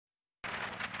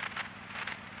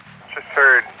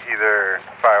heard either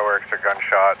fireworks or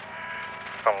gunshots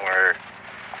somewhere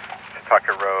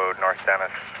Tucker Road, North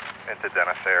Dennis, into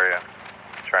Dennis area.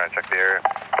 Trying to check the area.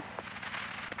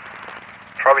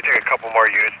 Probably take a couple more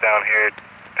units down here.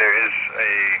 There is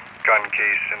a gun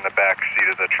case in the back seat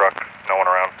of the truck. No one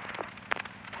around.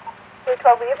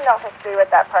 212, we have no history with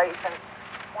that party since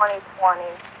 2020.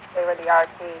 They were the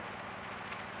RT.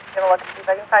 Gonna look and see if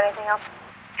I can find anything else.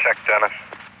 Check Dennis.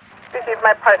 See if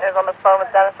my partner's on the phone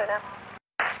with Dennis right now.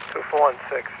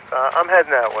 2416. I'm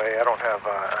heading that way. I don't have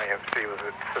IMC. Was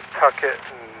it Pawtucket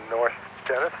and North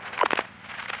Dennis?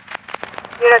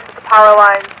 Units at the power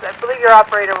lines. I believe your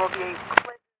operator will be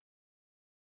Clint.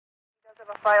 He does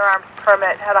have a firearms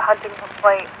permit, had a hunting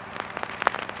complaint.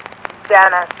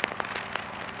 Dennis,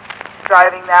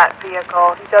 driving that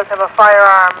vehicle. He does have a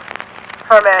firearm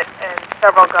permit and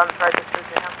several guns registered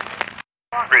to him.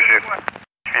 Appreciate it.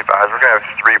 Be advised, we're going to have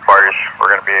 3 parties.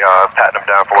 We're going to be patting them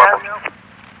down for weapons.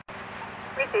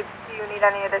 Received. Do you need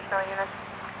any additional units?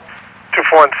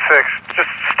 2416.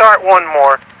 Just start one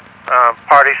more.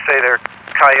 Parties say they're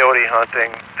coyote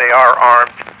hunting. They are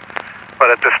armed,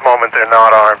 but at this moment they're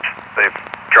not armed. They've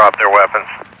dropped their weapons.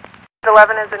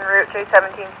 11 is en route.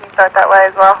 J17, can you start that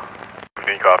way as well?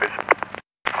 15 copies.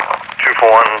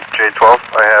 241 J12.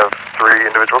 I have 3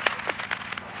 individuals.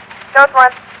 Goes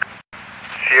 1.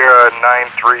 Sierra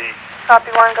 93.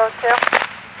 Copy 1, goes 2.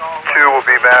 2 will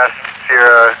be mass.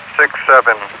 Sierra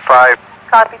 675.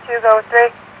 Copy 2, goes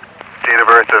 3. Date of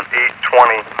birth of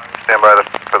 8/20. Stand by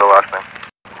for the last name.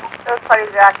 Those parties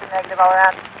are active negative all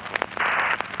around.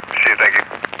 See you, thank you.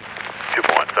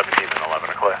 241 17 and 11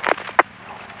 are clear.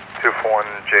 241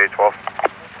 J12.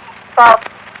 12.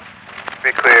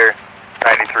 Be clear.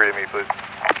 93 to me, please.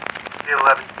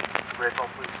 J11, great phone,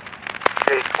 please.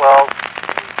 J12,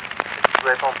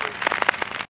 great phone, please.